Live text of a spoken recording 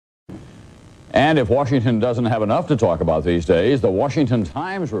And if Washington doesn't have enough to talk about these days, the Washington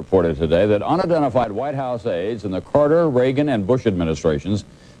Times reported today that unidentified White House aides in the Carter, Reagan, and Bush administrations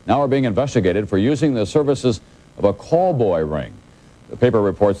now are being investigated for using the services of a call boy ring. The paper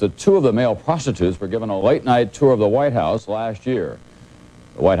reports that 2 of the male prostitutes were given a late-night tour of the White House last year.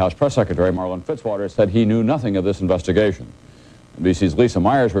 The White House press secretary, Marlin Fitzwater, said he knew nothing of this investigation. NBC's Lisa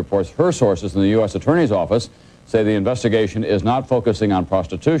Myers reports her sources in the U.S. Attorney's Office say the investigation is not focusing on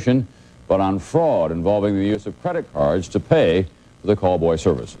prostitution, but on fraud involving the use of credit cards to pay for the call boy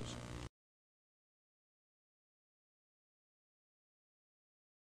services.